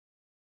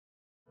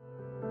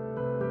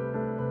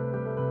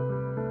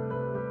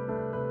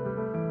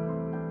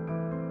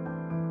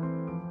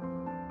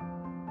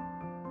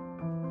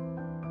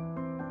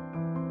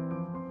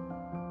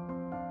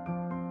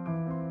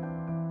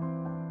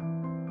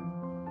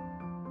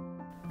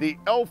The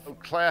Elf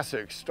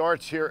Classic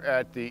starts here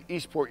at the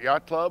Eastport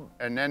Yacht Club,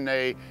 and then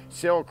they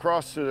sail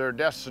across to their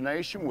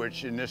destination,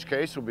 which in this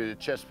case will be the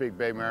Chesapeake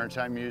Bay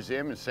Maritime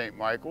Museum in St.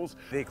 Michael's.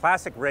 The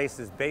Classic race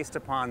is based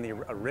upon the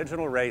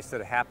original race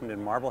that happened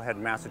in Marblehead,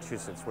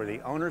 Massachusetts, where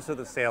the owners of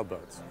the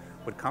sailboats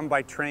would come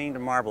by train to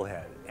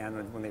Marblehead,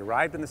 and when they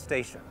arrived in the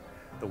station,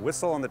 the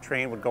whistle on the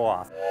train would go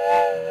off.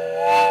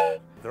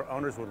 Their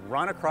owners would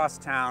run across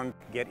town,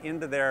 get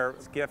into their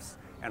skiffs,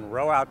 and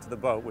row out to the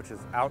boat, which is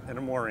out at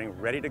a mooring,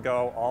 ready to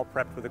go, all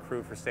prepped with a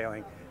crew for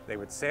sailing. They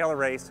would sail a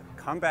race,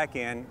 come back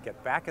in,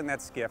 get back in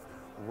that skiff,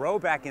 row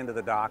back into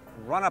the dock,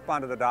 run up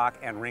onto the dock,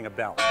 and ring a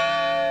bell.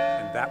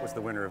 And that was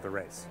the winner of the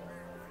race.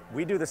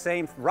 We do the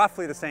same,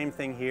 roughly the same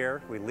thing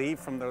here. We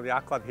leave from the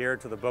yacht club here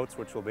to the boats,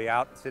 which will be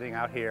out, sitting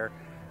out here.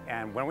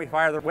 And when we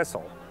fire the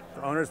whistle,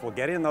 the owners will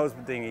get in those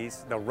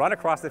dinghies, they'll run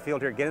across the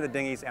field here, get in the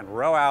dinghies, and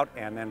row out,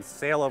 and then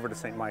sail over to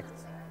St.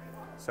 Michael's.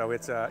 So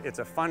it's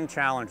a fun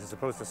challenge as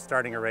opposed to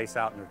starting a race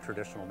out in a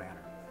traditional manner.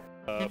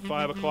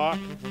 5 o'clock,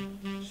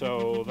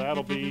 so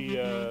that'll be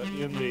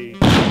in the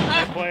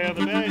play of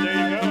the day.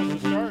 There you go,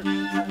 it's the start.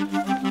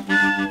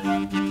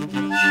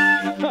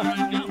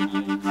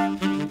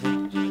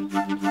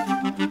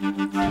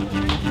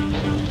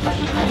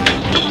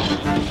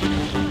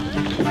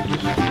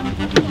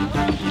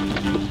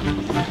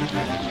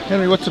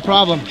 Henry, what's the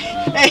problem?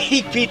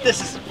 Hey, Pete, this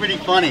is pretty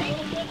funny.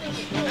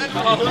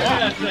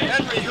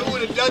 Henry, who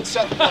would have done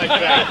something like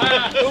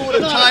that? Who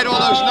would have tied all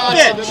those knots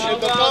in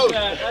the boat?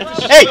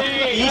 Hey,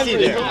 easy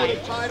there. Who would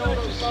have tied all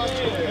those knots in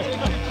there?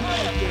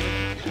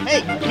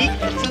 Hey, Pete,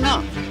 that's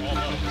enough.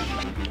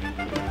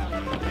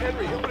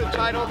 Henry, who would have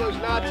tied all those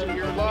knots in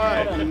your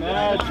line?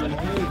 Imagine,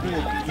 he would be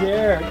a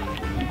dare.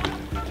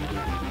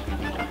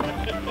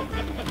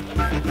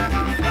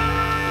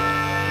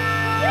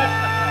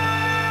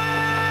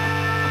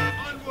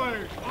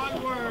 Onward,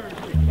 onward.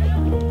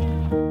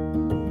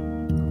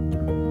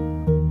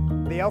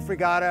 The Elf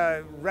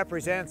Regatta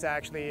represents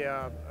actually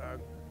a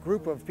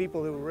group of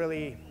people who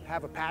really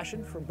have a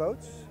passion for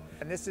boats.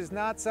 And this is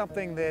not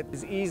something that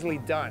is easily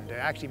done, to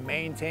actually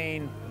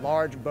maintain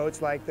large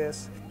boats like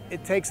this.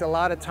 It takes a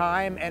lot of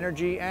time,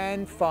 energy,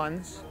 and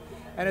funds.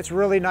 And it's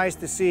really nice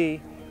to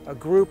see a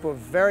group of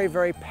very,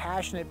 very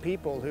passionate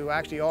people who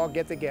actually all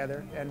get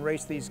together and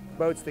race these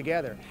boats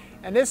together.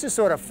 And this is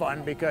sort of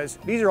fun because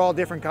these are all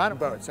different kind of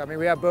boats. I mean,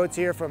 we have boats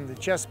here from the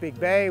Chesapeake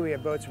Bay, we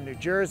have boats from New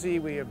Jersey,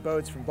 we have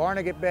boats from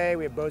Barnegat Bay,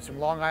 we have boats from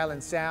Long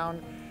Island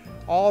Sound,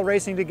 all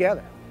racing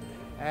together.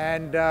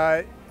 And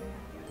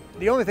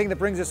the only thing that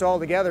brings us all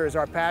together is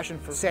our passion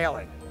for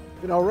sailing.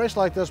 You know, a race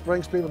like this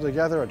brings people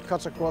together. It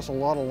cuts across a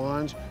lot of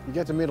lines. You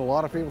get to meet a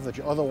lot of people that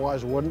you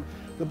otherwise wouldn't.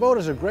 The boat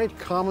is a great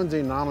common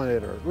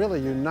denominator. It really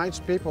unites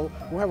people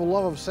who have a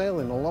love of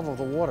sailing, a love of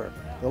the water.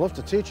 They love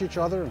to teach each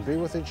other and be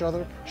with each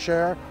other,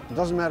 share. It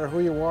doesn't matter who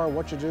you are,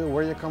 what you do,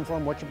 where you come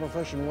from, what your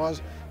profession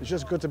was. It's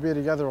just good to be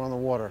together on the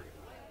water.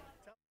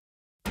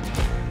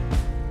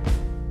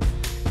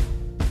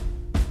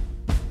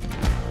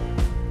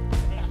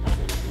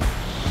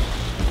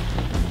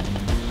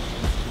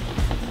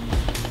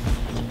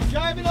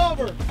 Drive it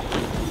over.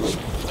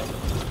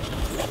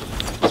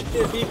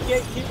 Keep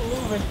it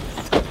moving.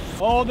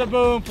 Hold the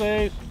boom,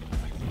 please.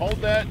 Hold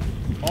that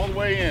all the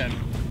way in.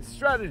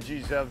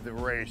 Strategies of the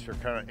race are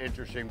kind of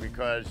interesting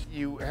because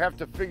you have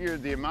to figure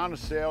the amount of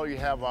sail you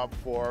have up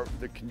for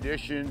the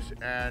conditions,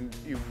 and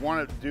you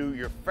want to do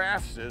your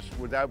fastest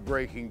without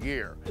breaking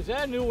gear. Is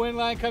that a new wind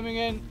line coming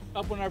in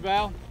up on our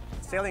bow?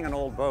 Sailing an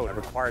old boat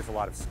requires a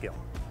lot of skill.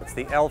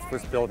 The Elf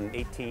was built in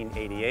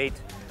 1888.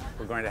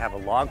 We're going to have a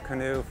log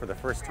canoe for the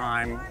first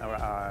time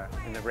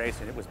in the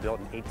race, and it was built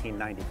in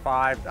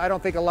 1895. I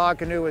don't think a log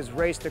canoe has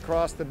raced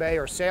across the bay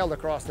or sailed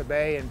across the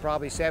bay in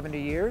probably 70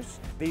 years.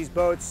 These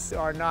boats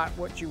are not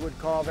what you would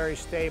call very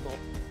stable.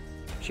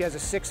 She has a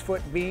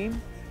 6-foot beam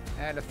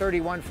and a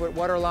 31-foot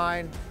water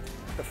line.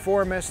 The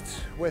foremast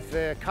with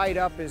the kite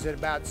up is at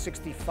about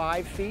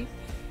 65 feet.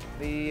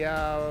 The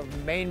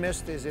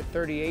mainmast is at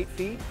 38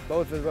 feet.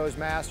 Both of those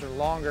masts are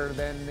longer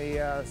than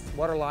the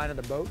water line of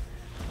the boat.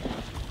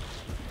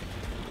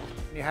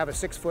 You have a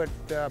 6-foot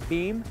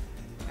beam,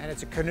 and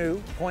it's a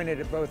canoe pointed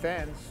at both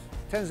ends.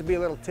 It tends to be a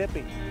little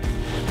tippy.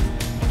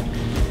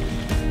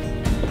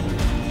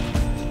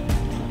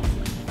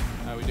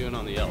 How are we doing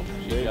on the Elf?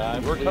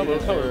 We're coming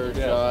third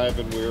dive,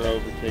 and we're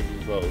overtaking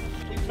the boat.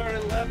 Keep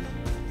turning left.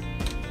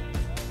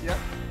 Yep,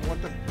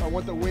 I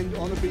want the wind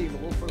on the beam, a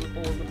little further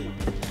forward on the beam.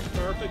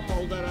 Perfect,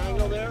 hold that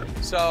angle there.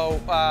 So,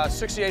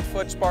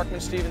 68-foot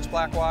Sparkman Stevens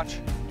Black Watch.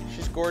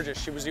 She's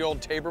gorgeous. She was the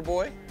old Tabor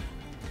boy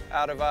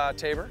out of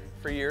Tabor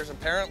for years.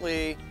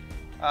 Apparently,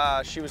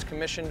 she was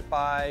commissioned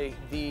by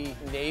the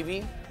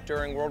Navy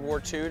during World War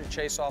II to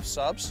chase off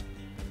subs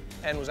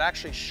and was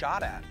actually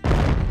shot at,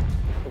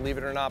 believe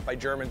it or not, by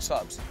German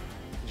subs.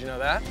 Did you know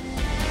that?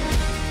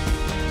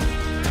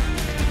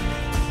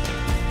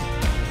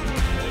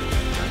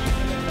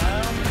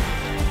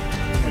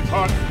 It's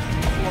hot.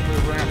 Up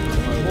the ramp.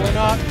 Going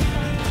up.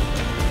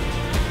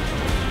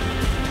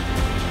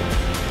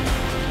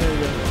 There you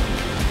go.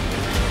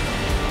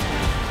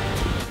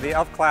 The the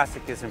Elf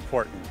Classic is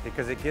important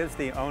because it gives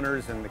the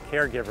owners and the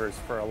caregivers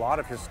for a lot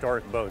of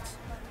historic boats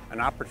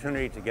an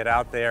opportunity to get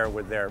out there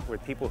with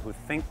people who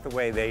think the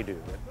way they do,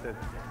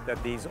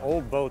 that these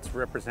old boats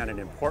represent an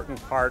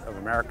important part of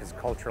America's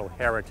cultural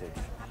heritage.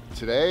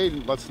 Today,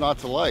 what's not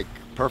to like?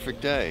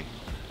 Perfect day.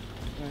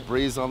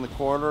 Breeze on the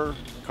quarter,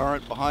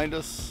 current behind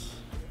us.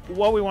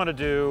 What we want to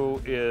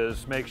do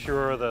is make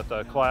sure that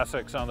the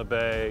classics on the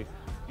bay,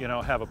 you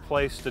know, have a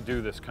place to do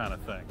this kind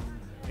of thing.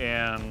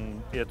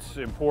 And it's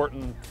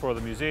important for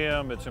the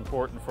museum, it's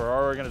important for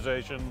our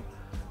organization,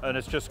 and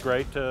it's just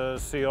great to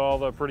see all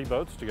the pretty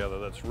boats together.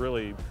 That's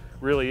really,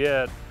 really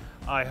it.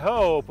 I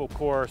hope, of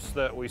course,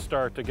 that we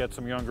start to get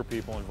some younger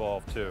people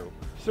involved too.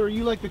 So are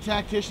you like the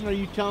tactician? Are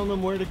you telling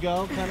them where to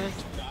go, kind of?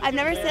 I've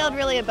never sailed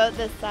really a boat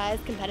this size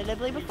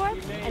competitively before.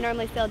 I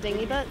normally sail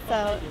dinghy boats,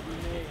 so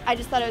I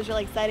just thought it was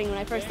really exciting. When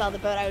I first saw the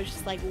boat, I was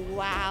just like,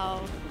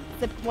 wow.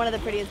 It's one of the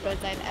prettiest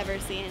boats I've ever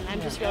seen.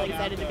 I'm just really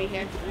excited to be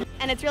here.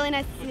 And it's really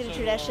nice to see the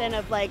tradition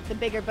of like the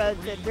bigger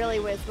boats. It really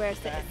was where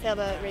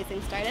sailboat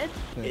racing started.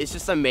 It's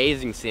just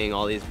amazing seeing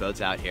all these boats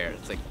out here.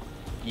 It's like,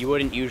 you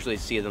wouldn't usually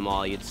see them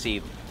all. You'd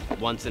see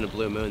once in a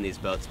blue moon these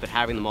boats, but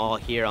having them all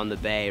here on the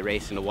bay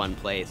racing to one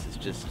place is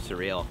just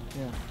surreal.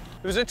 Yeah.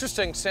 It was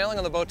interesting, sailing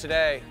on the boat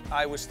today,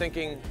 I was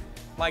thinking,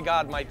 my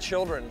God, my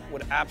children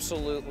would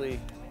absolutely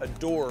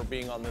adore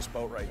being on this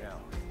boat right now.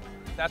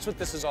 That's what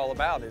this is all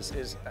about,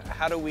 is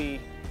how do we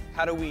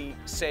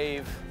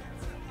save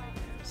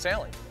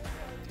sailing?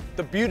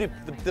 The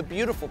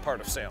beautiful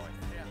part of sailing.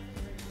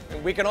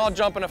 And we can all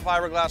jump in a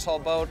fiberglass hull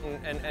boat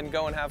and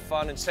go and have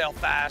fun and sail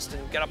fast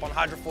and get up on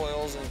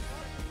hydrofoils,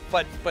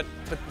 but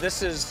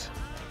this is,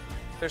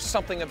 there's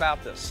something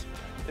about this.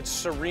 It's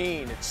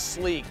serene, it's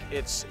sleek,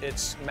 it's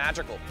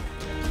magical.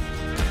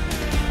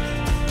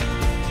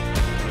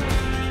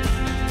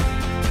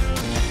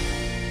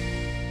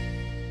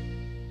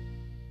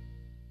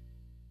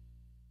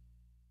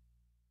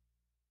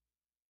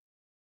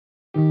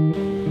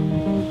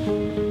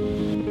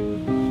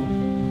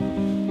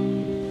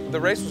 The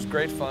race was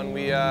great fun.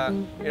 We,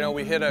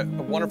 we hit a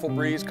wonderful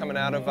breeze coming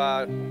out of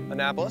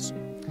Annapolis,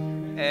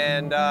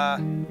 and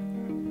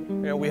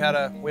we had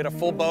a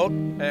full boat,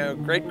 a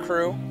great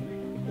crew.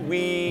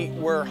 We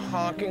were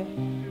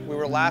honking. We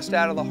were last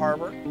out of the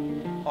harbor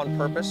on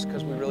purpose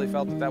because we really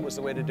felt that was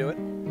the way to do it.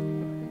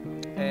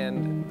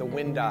 And the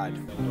wind died.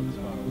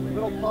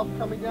 Little puff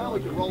coming down.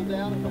 We could roll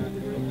down a couple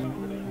degrees.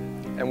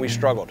 And we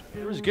struggled.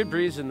 There was a good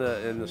breeze in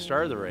the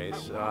start of the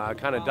race.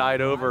 Kind of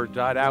died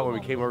out when we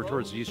came over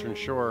towards the eastern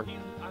shore.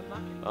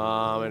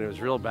 And it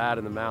was real bad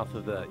in the mouth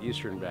of the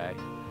eastern bay.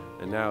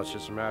 And now it's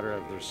just a matter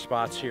of there's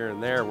spots here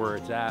and there where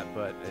it's at,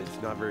 but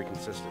it's not very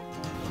consistent.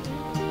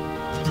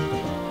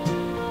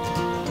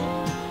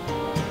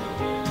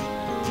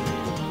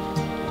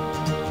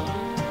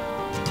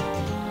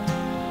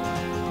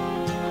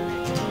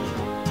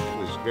 It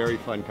was very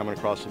fun coming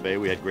across the bay.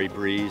 We had great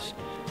breeze.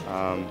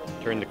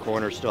 Turned the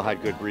corner, still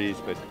had good breeze,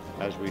 but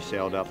as we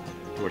sailed up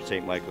towards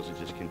St. Michael's, it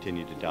just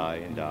continued to die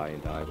and die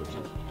and die, which is,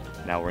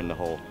 now we're in the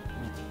hole.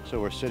 So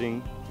we're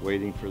sitting,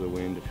 waiting for the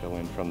wind to fill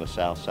in from the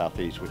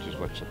south-southeast, which is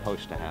what's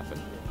supposed to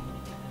happen,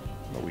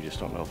 but we just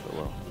don't know if it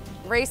will.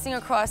 Racing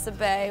across the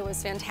bay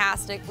was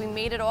fantastic. We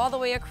made it all the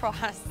way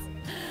across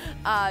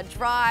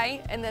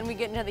dry, and then we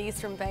get into the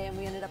eastern bay and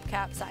we ended up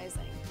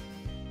capsizing.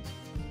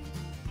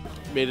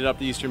 Made it up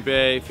the eastern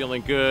bay,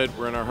 feeling good.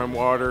 We're in our home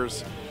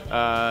waters.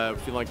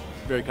 Feeling like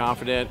very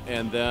confident,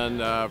 and then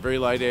very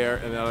light air,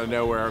 and then out of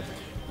nowhere,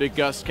 big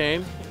gusts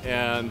came,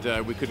 and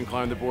we couldn't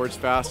climb the boards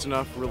fast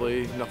enough.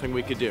 Really, nothing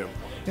we could do,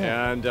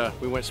 and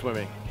we went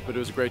swimming. But it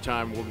was a great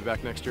time. We'll be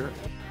back next year.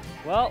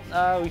 Well,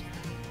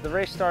 the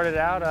race started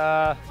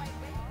out.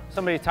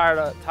 Somebody tied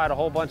a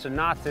whole bunch of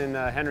knots in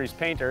Henry's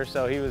painter,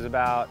 so he was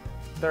about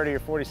 30 or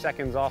 40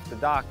 seconds off the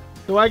dock.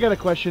 So I got a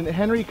question.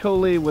 Henry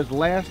Coley was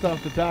last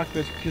off the dock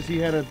because he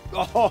had a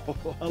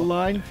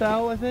line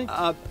foul, I think.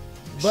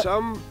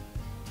 Some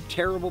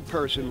terrible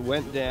person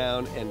went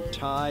down and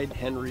tied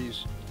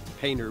Henry's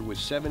painter with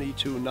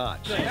 72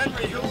 knots.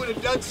 Henry, who would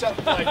have done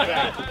something like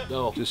that?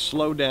 No. To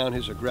slow down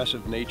his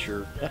aggressive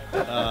nature. You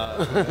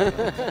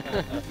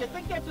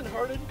think that's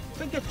inherited? You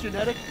think that's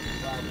genetic?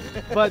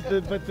 but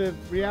the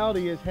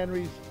reality is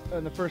Henry's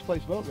in the first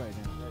place boat right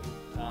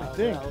now. I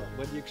think. Well,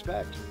 what do you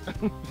expect?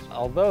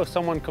 Although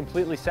someone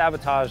completely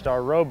sabotaged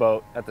our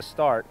rowboat at the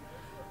start,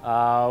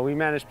 we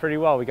managed pretty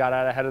well. We got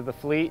out ahead of the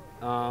fleet,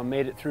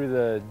 made it through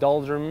the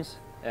doldrums,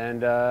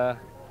 and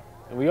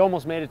we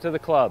almost made it to the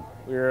club.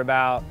 We were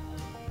about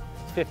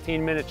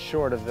 15 minutes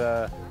short of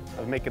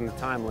making the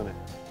time limit.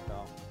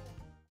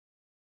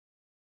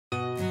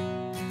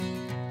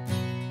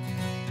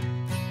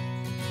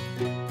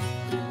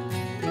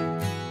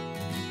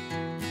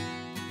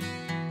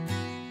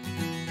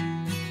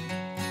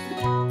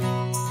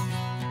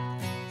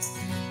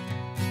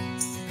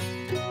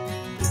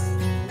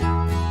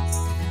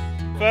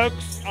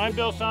 Folks, I'm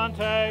Bill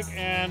Sontag,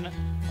 and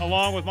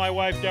along with my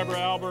wife Deborah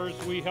Albers,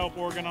 we help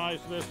organize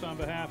this on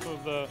behalf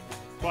of the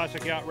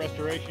Classic Yacht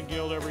Restoration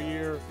Guild every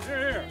year.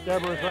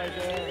 Deborah's right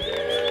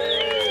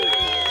there.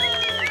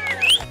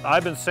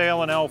 I've been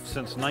sailing Elf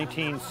since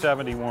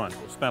 1971.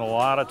 Spent a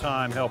lot of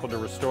time helping to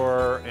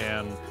restore,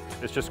 and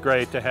it's just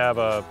great to have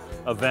a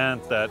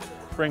event that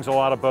brings a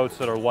lot of boats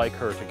that are like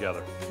her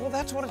together. Well,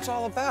 that's what it's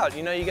all about.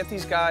 You know, you get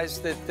these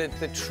guys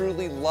that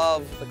truly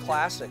love the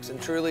classics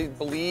and truly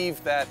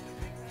believe that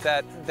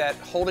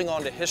holding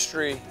on to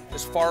history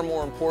is far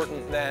more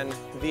important than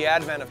the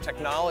advent of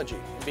technology,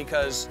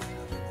 because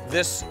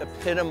this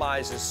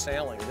epitomizes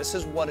sailing. This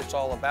is what it's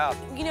all about.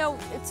 You know,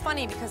 it's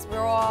funny because we're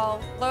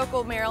all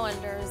local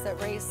Marylanders that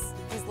race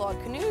these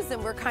log canoes,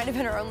 and we're kind of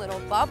in our own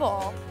little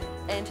bubble.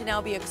 And to now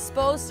be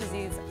exposed to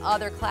these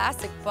other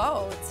classic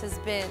boats has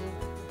been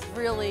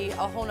really a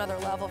whole nother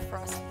level for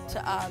us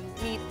to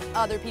meet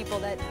other people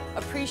that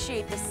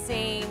appreciate the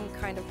same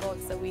kind of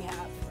boats that we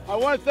have. I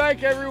want to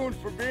thank everyone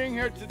for being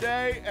here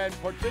today and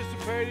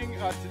participating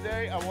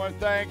today. I want to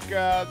thank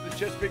the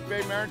Chesapeake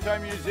Bay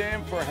Maritime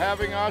Museum for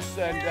having us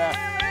and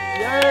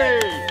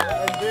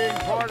being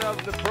part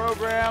of the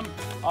program.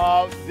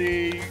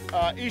 The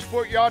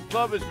Eastport Yacht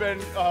Club has been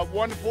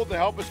wonderful to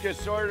help us get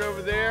started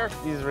over there.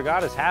 These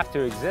regattas have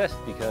to exist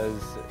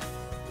because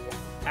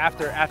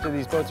after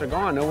these boats are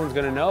gone, no one's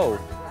going to know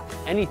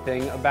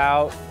anything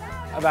about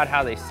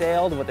how they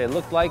sailed, what they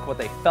looked like, what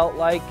they felt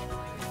like.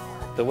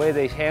 The way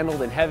they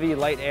handled in heavy,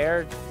 light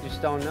air, you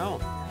just don't know.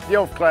 The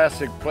Elf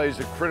Classic plays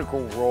a critical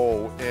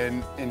role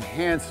in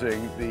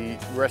enhancing the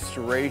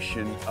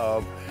restoration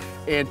of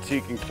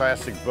antique and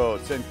classic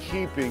boats and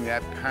keeping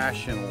that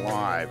passion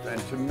alive. And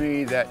to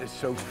me, that is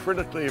so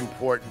critically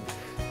important,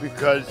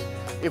 because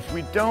if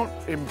we don't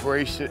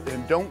embrace it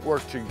and don't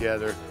work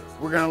together,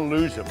 we're going to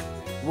lose them.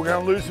 We're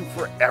going to lose them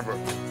forever.